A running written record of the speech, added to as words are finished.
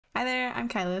I'm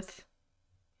Ky'leth.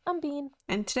 I'm Bean.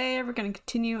 And today we're going to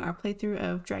continue our playthrough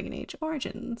of Dragon Age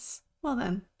Origins. Well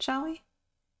then, shall we?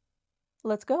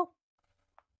 Let's go.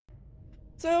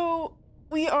 So,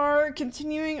 we are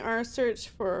continuing our search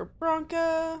for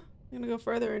Bronca. I'm gonna go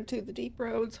further into the deep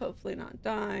roads, hopefully not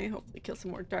die, hopefully kill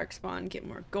some more darkspawn, get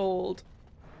more gold.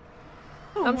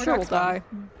 Oh, I'm sure we'll die.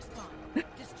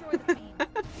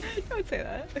 Don't say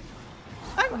that.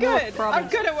 I'm good. I'm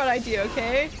good at what I do,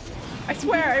 okay? I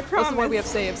swear, I promise. That's why we have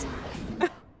saves.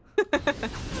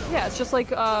 Yeah, it's just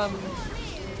like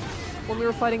when we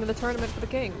were fighting in the tournament for the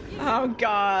king. Oh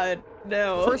god,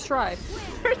 no. First try.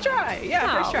 First try, yeah,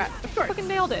 Wow. first try, of course. Fucking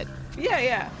nailed it.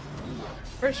 Yeah.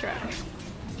 First try.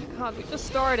 God, we just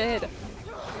started.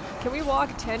 Can we walk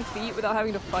 10 feet without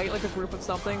having to fight like a group of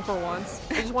something for once?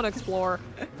 I just want to explore.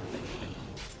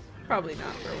 Probably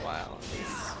not for a while, at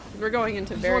least. We're going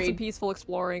into Want very some peaceful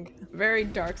exploring. very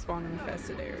darkspawn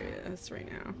infested areas right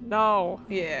now. No.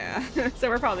 Yeah. So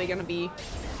we're probably gonna be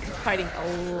fighting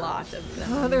a lot of them.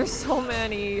 Oh, there's so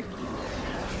many.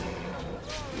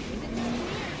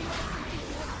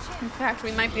 In fact,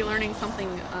 we might be learning something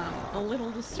a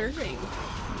little disturbing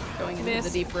going into the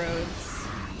deep roads.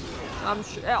 I'm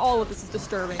sure all of this is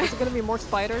disturbing. Is it gonna be more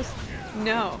spiders?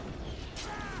 No.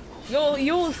 You'll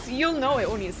know it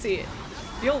when you see it.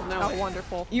 You'll know it. Oh,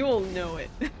 wonderful. You will know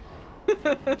it.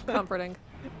 Comforting.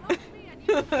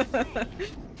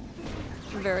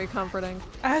 Very comforting.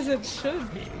 As it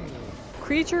should be.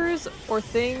 Creatures or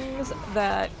things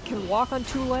that can walk on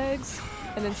two legs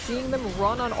and then seeing them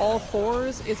run on all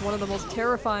fours is one of the most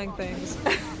terrifying things.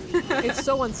 It's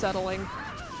so unsettling.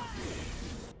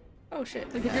 Oh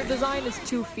shit. Like if your design is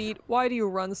 2 feet, why do you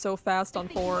run so fast on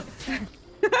 4?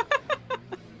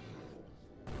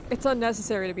 It's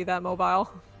unnecessary to be that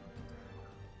mobile.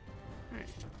 Alright.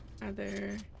 Are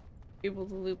there people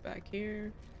to loot back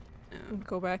here? No.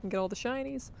 Go back and get all the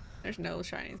shinies. There's no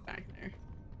shinies back there.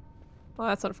 Well,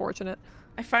 that's unfortunate.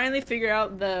 I finally figured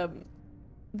out the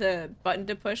button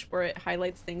to push where it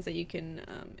highlights things that you can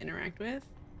interact with.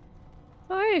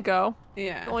 Oh, there you go.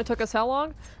 Yeah. It only took us how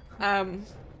long? A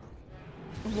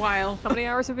while. How many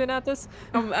hours have you been at this?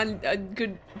 A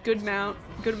good amount.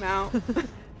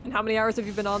 And how many hours have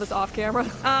you been on this off camera?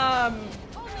 A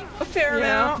fair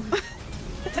amount.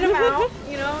 It's an amount,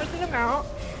 you know, it's an amount.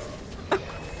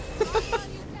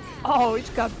 Oh, we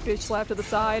just got bitch slapped to the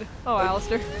side. Oh,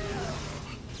 Alistair.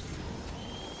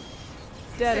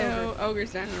 Dead ogre.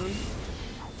 Ogre's down.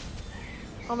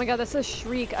 Oh my god, that says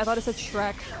Shriek. I thought it said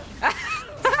Shrek.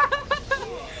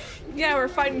 Yeah, we're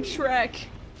fighting Shrek.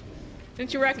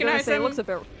 Didn't you recognize him? He looks a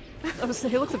bit.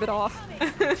 He looks a bit off.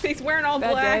 He's wearing all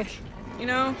Bad black. day. You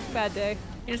know? Bad day.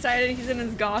 He decided he's in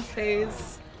his goth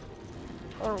phase.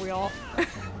 Or are we all?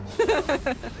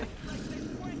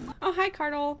 Oh, hi,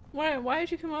 Cardle. Why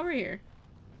did you come over here?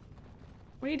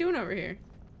 What are you doing over here?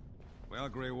 Well,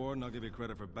 Grey Warden, I'll give you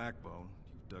credit for backbone.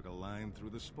 You dug a line through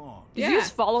the spawn. Did you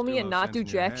just follow me and not do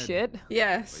jack shit?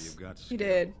 Yes, you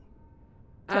did.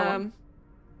 Kill him.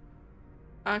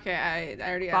 Okay, I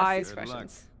already asked these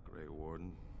questions. Grey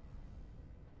Warden.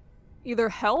 Either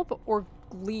help or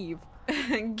leave.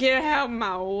 Get out of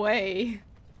my way.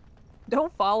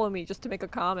 Don't follow me just to make a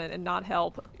comment and not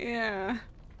help. Yeah.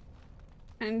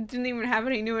 And didn't even have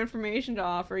any new information to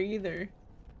offer either.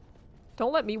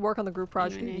 Don't let me work on the group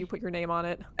project and you put your name on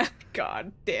it.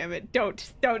 God damn it. Don't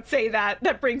say that.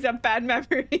 That brings up bad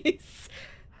memories.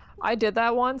 I did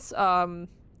that once,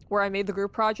 where I made the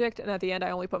group project and at the end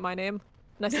I only put my name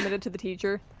and I submitted it to the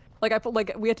teacher. Like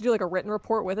we had to do like a written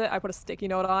report with it. I put a sticky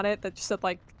note on it that just said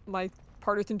like my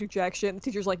partners didn't do jack shit and the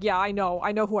teacher's like, yeah, I know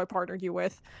who I partnered you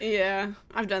with. Yeah,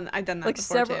 I've done that like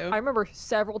before too. I remember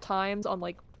several times on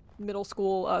like middle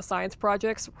school science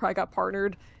projects where I got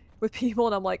partnered with people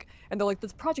and I'm like, and they're like,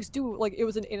 this project's due, like it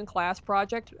was an in-class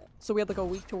project, so we had like a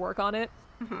week to work on it.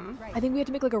 I think we had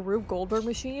to make like a Rube Goldberg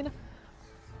machine.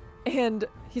 And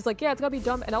he's like, yeah, it's gotta be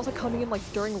done. And I was like coming in like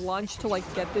during lunch to like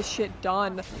get this shit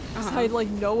done. So I had like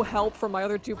no help from my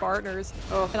other 2 partners.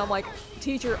 And I'm like,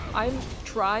 teacher, I'm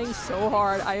trying so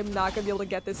hard. I am not gonna be able to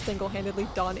get this single-handedly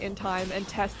done in time and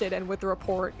tested and with the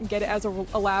report and get it as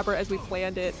elaborate as we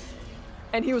planned it.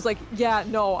 And he was like, yeah,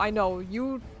 no, I know.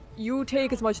 You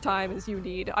take as much time as you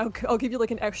need. I'll give you like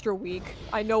an extra week.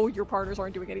 I know your partners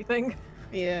aren't doing anything.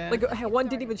 Yeah. Like one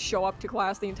didn't even show up to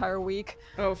class the entire week.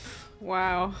 Oh,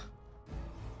 wow.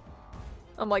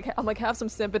 I'm like, have some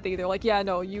sympathy. They're like, yeah,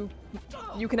 no, you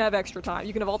can have extra time.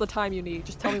 You can have all the time you need.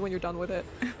 Just tell me when you're done with it.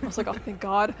 I was like, oh, thank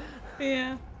God.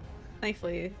 Yeah.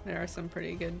 Thankfully, there are some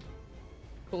pretty good,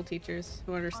 cool teachers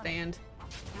who understand.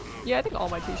 Yeah, I think all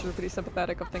my teachers are pretty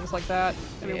sympathetic of things like that.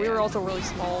 I mean, we were also a really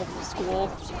small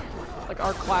school. Like,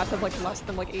 our class had, like, less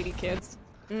than, like, 80 kids.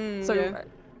 So, yeah.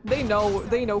 they know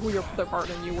who they're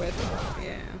partnering you with.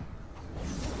 Yeah.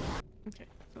 Okay,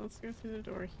 so let's go through the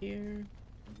door here.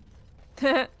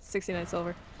 69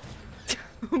 silver.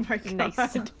 Oh my god.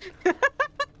 Nice.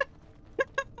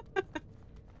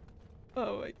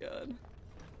 Oh my god.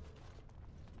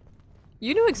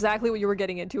 You knew exactly what you were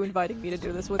getting into inviting me to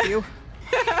do this with you.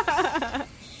 I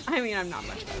mean, I'm not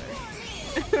much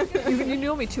better. You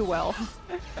know me too well.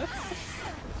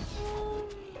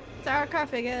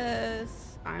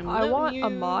 Sarcophagus. I want a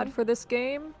mod for this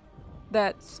game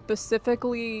that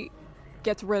specifically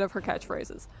gets rid of her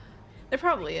catchphrases. There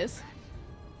probably is.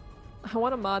 I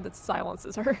want a mod that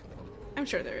silences her. I'm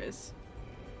sure there is.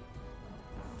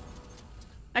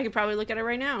 I could probably look at it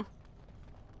right now.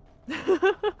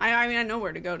 I mean, I know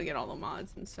where to go to get all the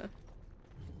mods and stuff.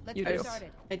 Let's get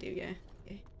started. I do, yeah.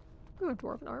 Okay. Ooh,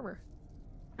 dwarven armor.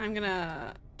 I'm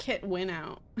gonna kit Win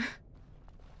out.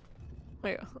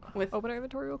 Wait, open our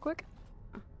inventory real quick.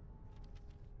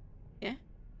 Yeah.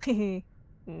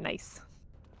 Nice.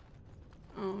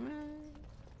 Alright.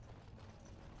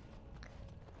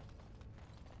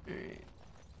 Alright.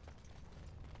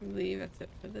 I believe that's it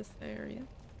for this area.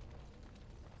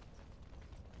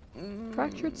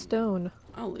 Fractured stone.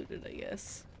 I'll loot it, I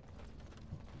guess.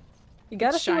 You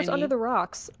gotta It's see what's under shiny. the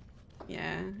rocks.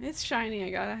 Yeah, it's shiny. I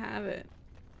gotta have it.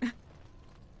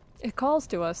 It calls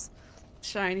to us.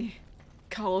 Shiny.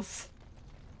 Calls.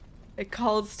 It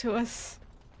calls to us.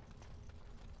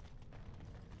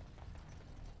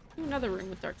 Another room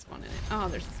with darkspawn in it. Oh,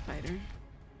 there's a spider.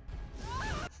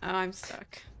 Oh, I'm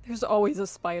stuck. There's always a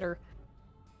spider.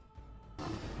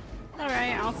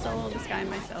 Alright, I'll solo this guy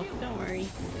myself. Don't worry.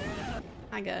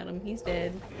 I got him. He's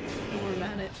dead. Don't worry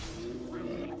about it.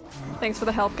 Thanks for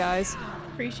the help, guys.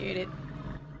 Appreciate it.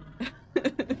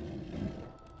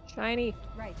 Shiny.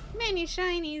 Right. Many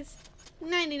shinies.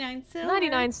 99 silver.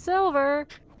 99 silver.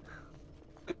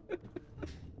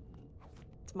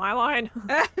 It's my line.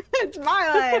 It's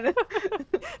my line.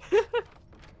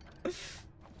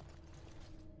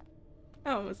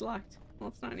 Oh, it was locked. Well,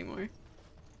 it's not anymore.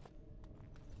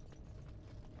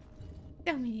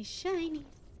 So many shinies.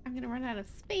 I'm gonna run out of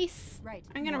space. Right.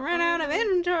 I'm gonna run out of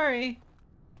inventory.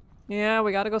 Yeah,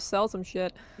 we gotta go sell some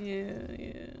shit. Yeah.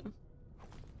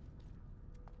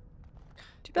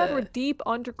 Too bad we're deep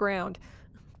underground.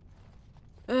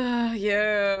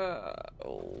 Yeah.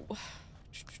 Oh.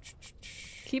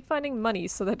 Keep finding money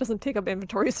so that doesn't take up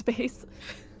inventory space.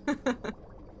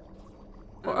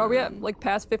 Are we at like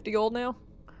past 50 gold now?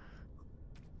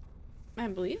 I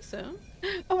believe so.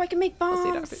 Oh, I can make Let's see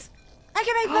it bombs. after. I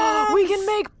can make bombs. We can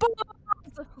make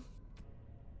bombs!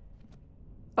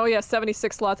 Oh yeah,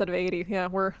 76 slots out of 80. Yeah,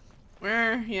 we're Oops.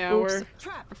 We're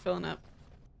filling up.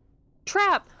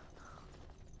 Trap!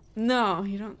 No,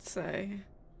 you don't say.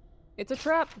 It's a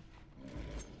trap.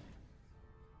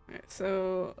 Alright,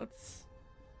 so let's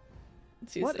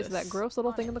use What this. is that gross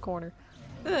little thing in the corner?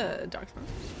 Darkspawn.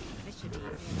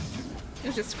 It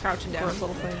was just crouching down. Gross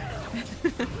little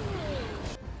thing.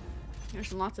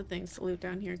 There's lots of things to loot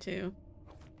down here too.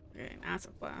 Okay, an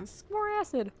acid flask. More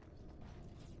acid.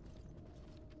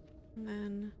 And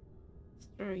then let's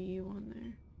throw you on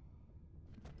there.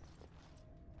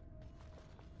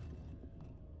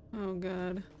 Oh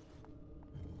god.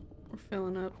 We're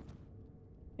filling up.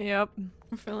 Yep.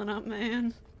 We're filling up,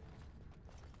 man.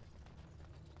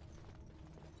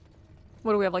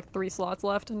 What do we have, like 3 slots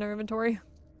left in our inventory?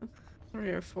 3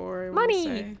 or 4. I wanna Money!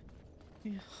 say.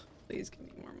 Yeah, please give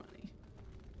me more money.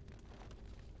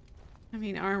 I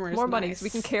mean, armor is More money, nice. so we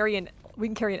can carry an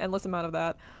endless amount of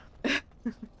that. I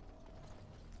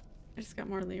just got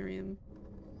more lyrium.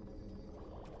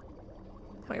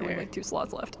 Oh, yeah, we have like 2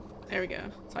 slots left. There we go.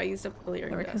 So I used up the There we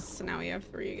lyrium go. dust, so now we have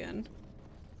 3 again.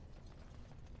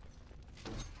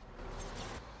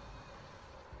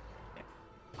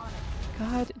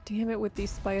 God damn it with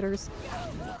these spiders.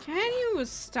 Can you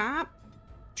stop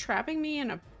trapping me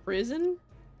in a prison?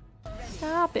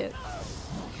 Stop it.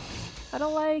 I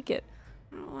don't like it.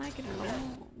 I don't like it at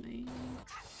all, man.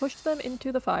 Push them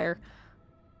into the fire.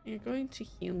 You're going to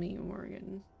heal me,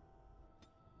 Morgan.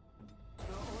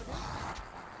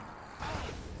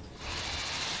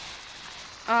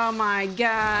 Oh my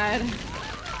god.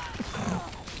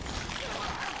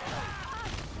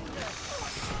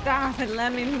 Stop it,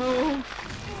 let me move.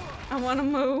 I want to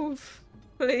move.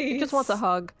 Please. He just wants a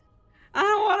hug. I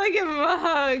don't want to give him a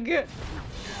hug.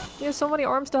 He has so many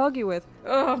arms to hug you with.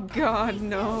 Oh god,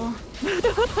 no.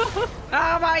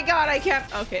 Oh my god, I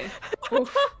can't. Okay.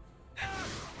 Oof.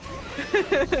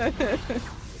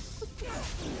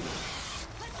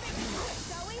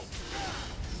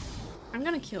 I'm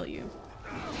gonna kill you.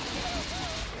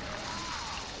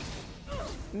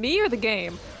 Me or the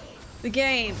game? The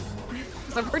game.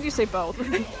 I've heard you say both.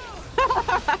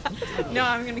 No,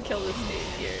 I'm gonna kill this dude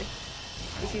here.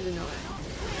 He's annoying.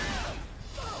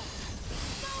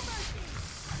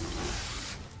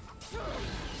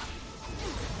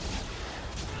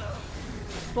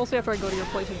 Mostly after I go to your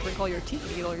place and drink all your tea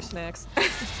and eat all your snacks.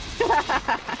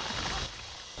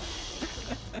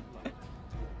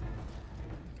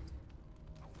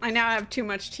 I now have too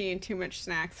much tea and too much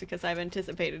snacks because I've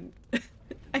anticipated.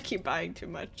 I keep buying too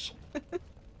much.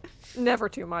 Never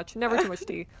too much. Never too much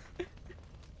tea.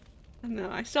 No,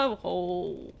 I still have a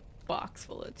whole box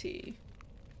full of tea.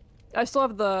 I still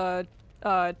have the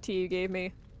tea you gave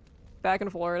me back in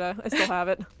Florida. I still have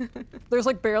it. There's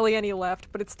like barely any left,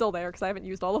 but it's still there because I haven't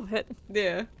used all of it.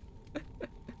 Yeah.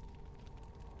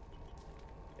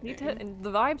 And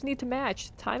the vibes need to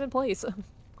match. Time and place.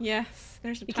 Yes,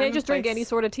 there's a You time can't just and drink place. any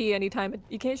sort of tea anytime.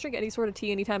 You can't drink any sort of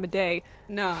tea any time of day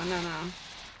No, no,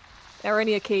 no. or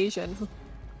any occasion.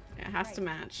 It has to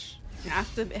match. It has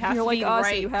to You're like be us,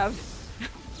 right. and you have.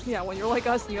 Yeah, when you're like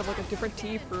us, and you have like a different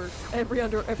tea for every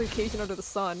occasion under the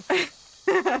sun.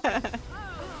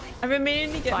 I've been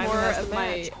meaning to get Time more has to of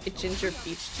my match. ginger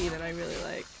peach tea that I really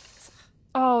like.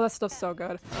 Oh, that stuff's so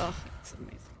good. Oh, it's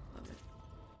amazing. Love it.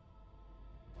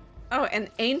 Oh, an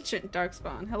ancient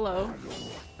darkspawn. Hello.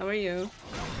 How are you?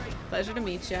 Pleasure to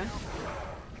meet ya.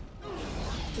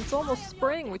 It's almost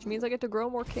spring, which means I get to grow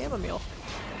more chamomile.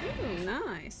 Ooh,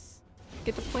 nice.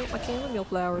 Get to plant my chamomile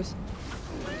flowers.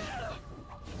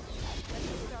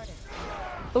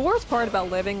 The worst part about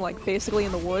living, like, basically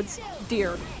in the woods,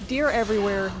 deer. Deer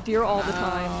everywhere, deer all the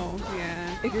time. Oh,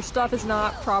 yeah. If your stuff is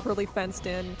not properly fenced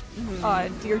in,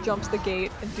 deer jumps the gate,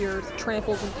 and deer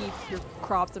tramples and eats your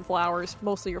crops and flowers.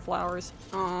 Mostly your flowers.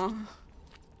 Aw.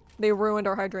 They ruined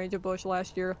our hydrangea bush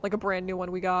last year, like a brand new one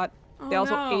we got. They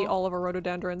also ate all of our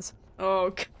rhododendrons.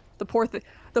 Oh, The poor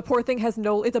thing has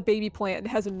no- it's a baby plant, it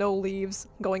has no leaves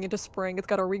going into spring. It's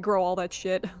gotta regrow all that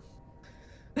shit.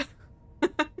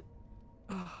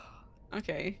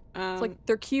 okay. It's like,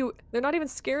 they're cute. They're not even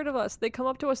scared of us. They come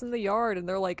up to us in the yard and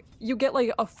they're like, you get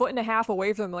like a foot and a half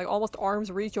away from them, like almost arm's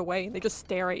reach away, and they just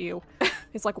stare at you.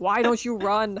 It's like, why don't you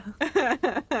run?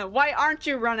 Why aren't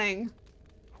you running?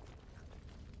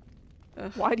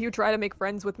 Why do you try to make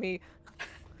friends with me?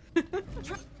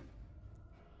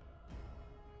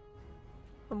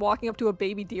 I'm walking up to a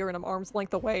baby deer and I'm arm's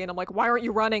length away and I'm like, why aren't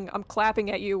you running? I'm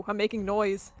clapping at you. I'm making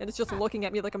noise. And it's just looking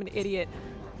at me like I'm an idiot.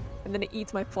 And then it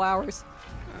eats my flowers.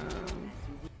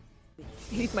 It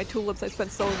eats my tulips I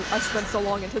spent so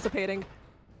long anticipating.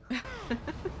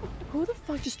 Who the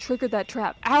fuck just triggered that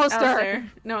trap? Alistair!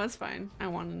 Alistair. No, it's fine. I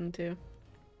wanted him to.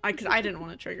 Cause I didn't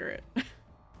want to trigger it.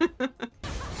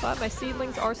 But my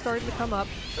seedlings are starting to come up.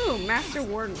 Ooh, Master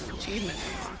Warden achievement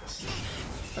unlocked.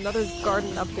 Another garden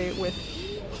update with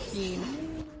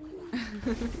bean.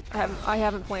 I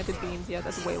haven't planted beans yet,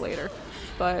 that's way later.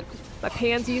 But my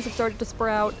pansies have started to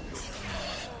sprout.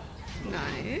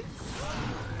 Nice.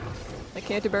 My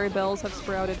Canterbury bells have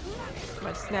sprouted.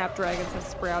 My snapdragons have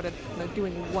sprouted. And they're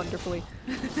doing wonderfully.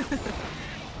 I'm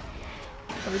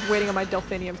just waiting on my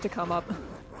delphiniums to come up.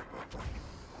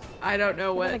 I don't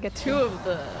know When I what get two of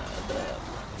the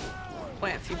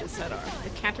plants you just said are. The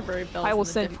Canterbury bells I will and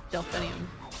the send- delphinium.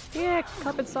 Yeah,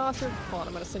 cup and saucer. Hold on,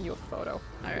 I'm gonna send you a photo.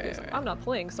 Alright, Because alright. I'm not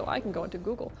playing, so I can go into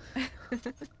Google.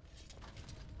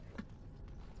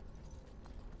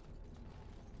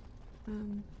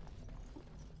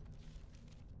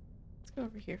 Let's go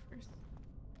over here first.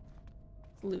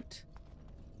 Loot.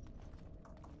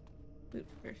 Loot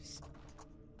first.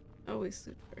 Always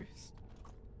loot first.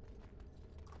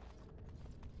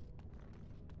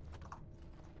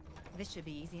 This should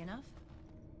be easy enough.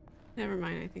 Never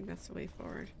mind, I think that's the way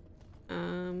forward.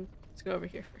 Let's go over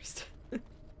here first. I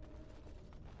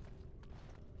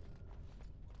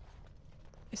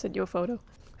sent you a photo.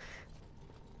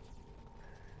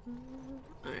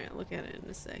 Alright, I'll look at it in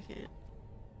a second.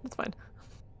 That's fine.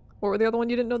 What were the other one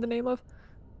you didn't know the name of?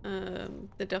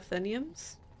 The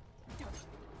delphiniums? Is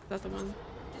that the one?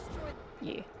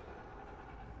 Yeah.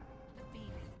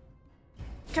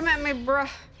 Come at me, bruh!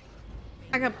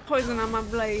 I got poison on my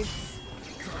blades.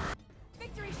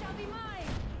 Victory shall be mine.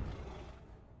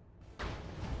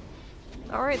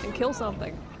 Alright, then kill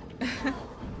something.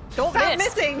 Don't Stop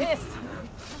miss! missing! Miss!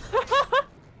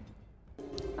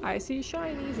 I see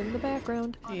shinies in the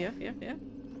background. Yep.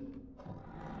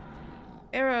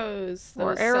 Arrows.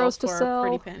 More Those arrows to for a sell.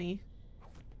 pretty penny.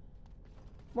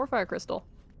 More fire crystal.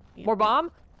 Yeah. More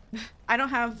bomb? I don't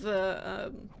have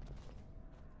the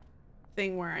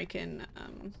thing where I can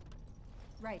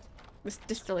Right. This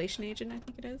distillation agent, I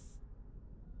think it is.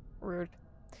 Rude.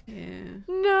 Yeah.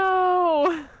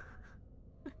 No!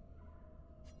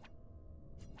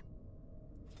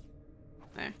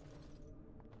 There.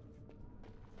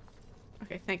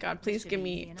 Okay, thank God. Please Should give be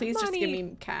me, easy enough. please just give Money.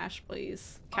 me cash,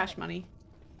 please. Cash money.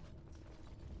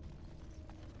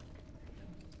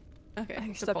 Okay, I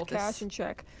the accept poultice. cash and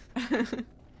check.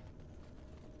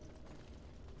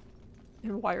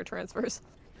 And wire transfers.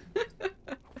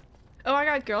 Oh, I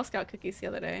got Girl Scout cookies the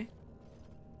other day.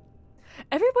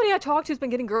 Everybody I talk to has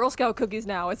been getting Girl Scout cookies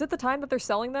now. Is it the time that they're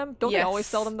selling them? Don't they always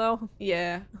sell Yes. them though?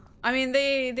 Yeah. I mean,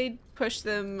 they push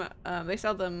them, they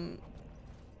sell them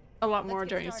a lot more get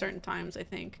during started. certain times, I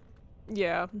think.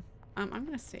 Yeah. I'm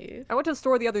gonna save. I went to the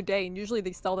store the other day and usually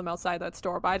they sell them outside that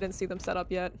store, but I didn't see them set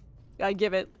up yet. I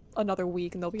give it another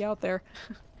week and they'll be out there.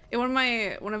 Yeah,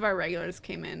 one of our regulars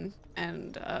came in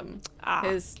and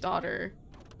his daughter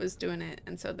was doing it,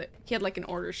 and so that he had like an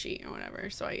order sheet or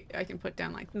whatever, so I can put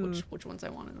down like which ones I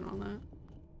wanted and all that.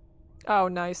 Oh,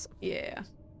 nice. Yeah.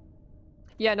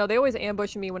 Yeah, no, they always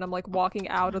ambush me when I'm like walking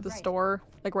out of the Right. store,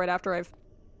 like right after I've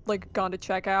like gone to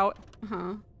check out.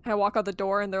 Uh-huh. I walk out the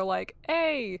door and they're like,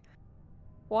 "Hey,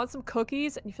 want some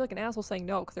cookies?" And you feel like an asshole saying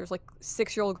no because there's like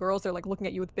 6-year-old girls. They're like looking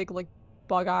at you with big like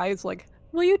bug eyes, like,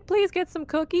 "Will you please get some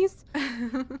cookies?"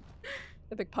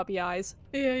 The big puppy eyes.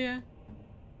 Yeah.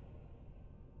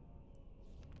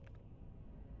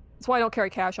 That's why I don't carry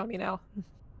cash on me now.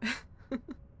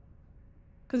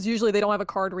 Because usually they don't have a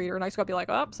card reader, and I just gotta be like,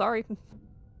 "Oh, sorry."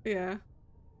 Yeah.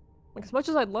 Like as much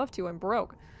as I'd love to, I'm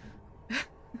broke.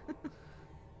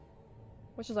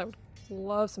 Much as I would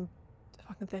love some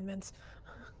fucking Thin Mints.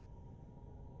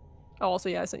 Oh, also,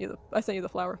 yeah, I sent you the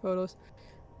flower photos.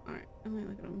 Alright, let me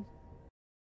look at them.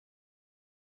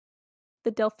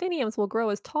 The delphiniums will grow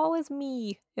as tall as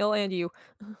me. It'll and you.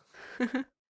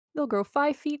 They'll grow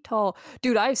 5 feet tall.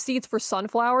 Dude, I have seeds for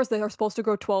sunflowers that are supposed to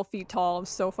grow 12 feet tall. I'm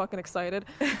so fucking excited.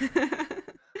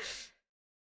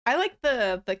 I like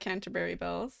the Canterbury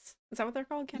bells. Is that what they're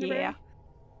called? Canterbury? Yeah.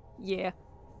 Yeah.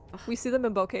 We see them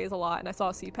in bouquets a lot, and I saw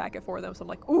a seed packet for them, so I'm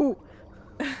like, ooh!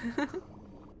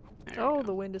 Oh,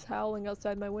 the wind is howling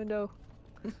outside my window.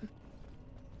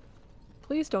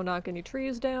 Please don't knock any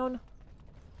trees down.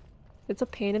 It's a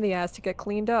pain in the ass to get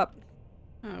cleaned up.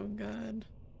 Oh god.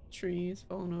 Trees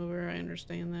falling over, I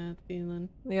understand that feeling.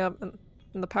 Yeah,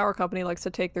 and the power company likes to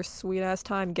take their sweet ass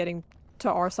time getting to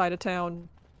our side of town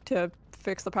to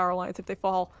fix the power lines if they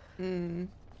fall.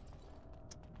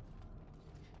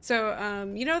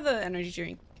 So, you know the energy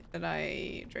drink that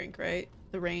I drink, right?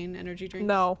 The Rain energy drink?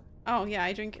 No. Oh, yeah,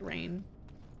 I drink Rain.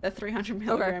 The 300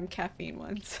 milligram caffeine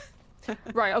ones.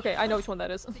 Right, okay, I know which one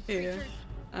that is. Yeah.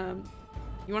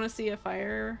 You want to see a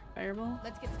fireball?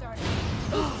 Let's get started.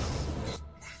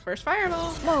 First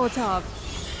fireball! Molotov!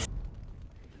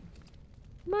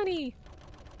 Money!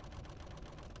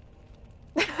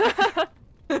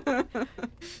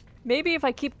 Maybe if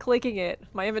I keep clicking it,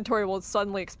 my inventory will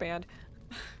suddenly expand.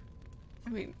 I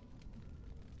mean,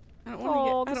 I don't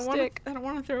Oh, want to the get. I stick. don't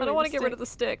want to throw. I don't want to get rid of the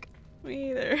stick.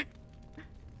 Me either.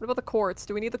 What about the quartz?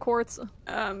 Do we need the quartz?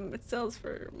 It sells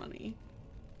for money.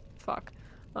 Fuck.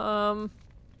 Can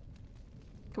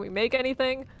we make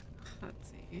anything?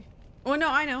 Let's see. Oh no,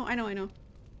 I know.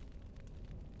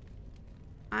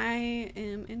 I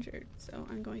am injured, so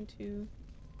I'm going to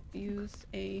use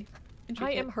a injury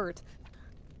I kit. am hurt.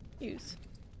 Use.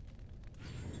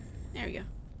 There we go.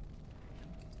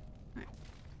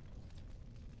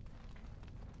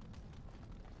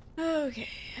 Alright. Okay.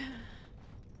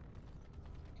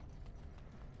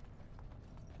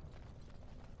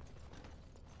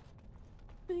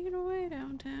 Making our way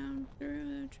downtown through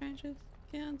the trenches,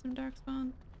 killing some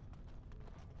darkspawn.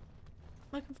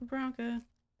 Looking for Bronca.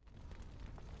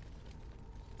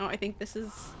 Oh, I think this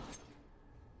is.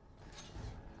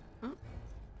 Oh.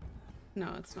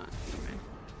 No, it's not. Never mind.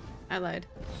 I lied.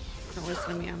 Don't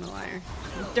listen to me, I'm a liar.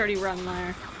 Dirty run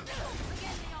liar.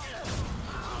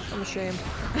 I'm ashamed.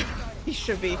 You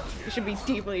should be. You should be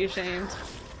deeply ashamed.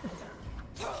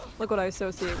 Look what I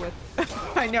associate with.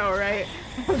 I know, right?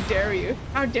 How dare you?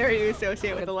 How dare you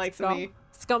associate with the likes of me?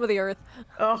 Scum of the earth.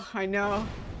 Oh, I know.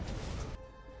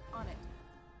 On it.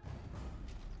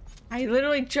 I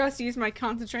literally just used my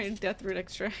concentrated death root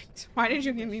extract. Why did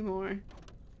you give me more?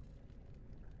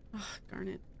 Oh, darn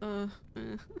it.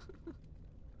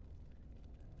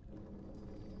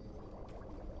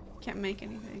 Can't make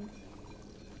anything.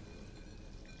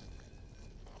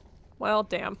 Well,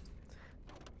 damn.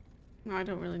 No, I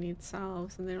don't really need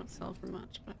salves, and they don't sell for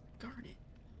much, but darn it.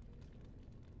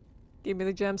 Give me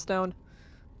the gemstone.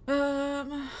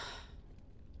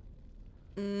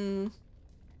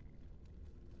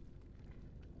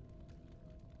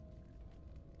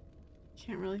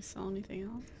 Can't really sell anything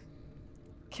else.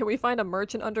 Can we find a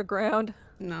merchant underground?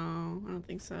 No, I don't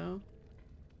think so.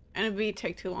 And it'd be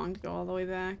take too long to go all the way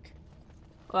back.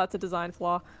 Well, that's a design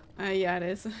flaw. Yeah, it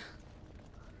is.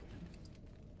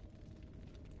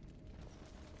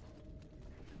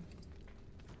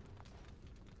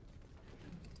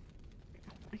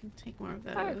 I can take more of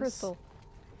those. Fire crystal.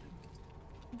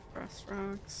 Frost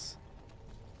rocks.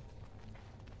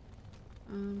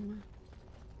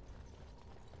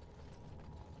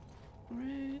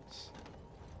 Alright.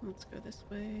 Let's go this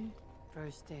way.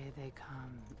 First day they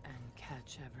come and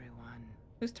catch everyone.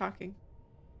 Who's talking?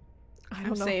 I I'm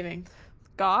don't know. saving.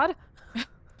 God?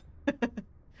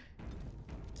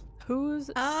 Who's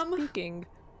Um, speaking?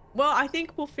 Well, I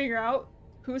think we'll figure out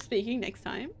who's speaking next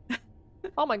time.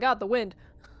 Oh my god, the wind.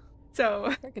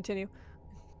 So Continue.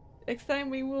 next time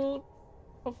we will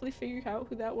hopefully figure out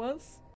who that was.